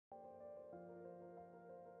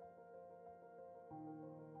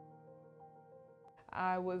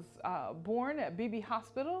I was born at BB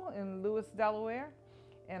Hospital in Lewis, Delaware,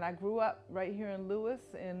 and I grew up right here in Lewis,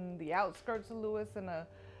 in the outskirts of Lewis, in a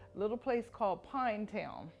little place called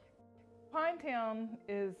Pinetown. Pinetown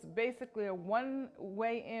is basically a one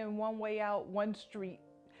way in, one way out, one street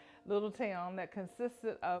little town that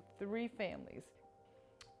consisted of 3 families.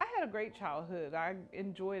 I had a great childhood. I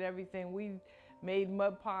enjoyed everything. We made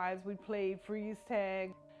mud pies, we played freeze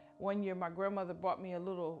tag. One year my grandmother bought me a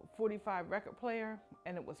little 45 record player,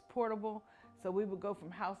 and it was portable. So we would go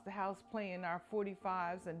from house to house playing our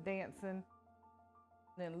 45s and dancing.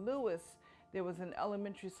 In Lewis, there was an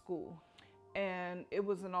elementary school, and it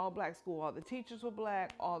was an all-black school. All the teachers were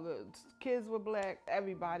black, all the kids were black,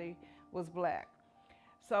 everybody was black.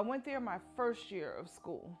 So I went there my first year of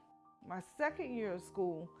school. My second year of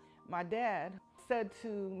school, my dad said to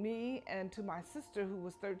me and to my sister, who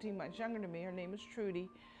was 13 months younger than me, her name is Trudy.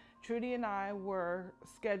 Trudy and I were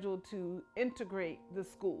scheduled to integrate the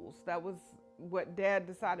schools. That was what Dad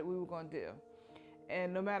decided we were going to do.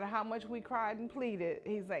 And no matter how much we cried and pleaded,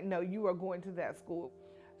 he's like, no, you are going to that school.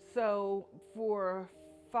 So for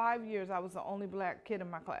 5 years, I was the only black kid in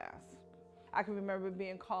my class. I can remember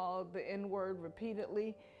being called the N-word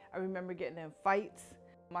repeatedly. I remember getting in fights.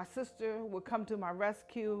 My sister would come to my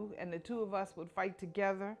rescue, and the 2 of us would fight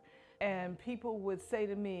together. And people would say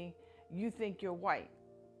to me, you think you're white.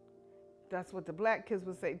 That's what the black kids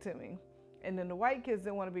would say to me. And then the white kids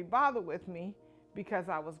didn't want to be bothered with me because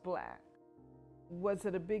I was black. Was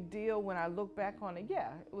it a big deal when I look back on it?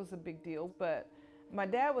 Yeah, it was a big deal. But my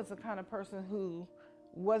dad was the kind of person who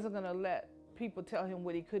wasn't going to let people tell him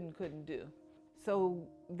what he couldn't do. So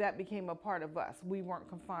that became a part of us. We weren't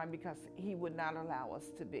confined because he would not allow us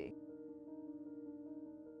to be.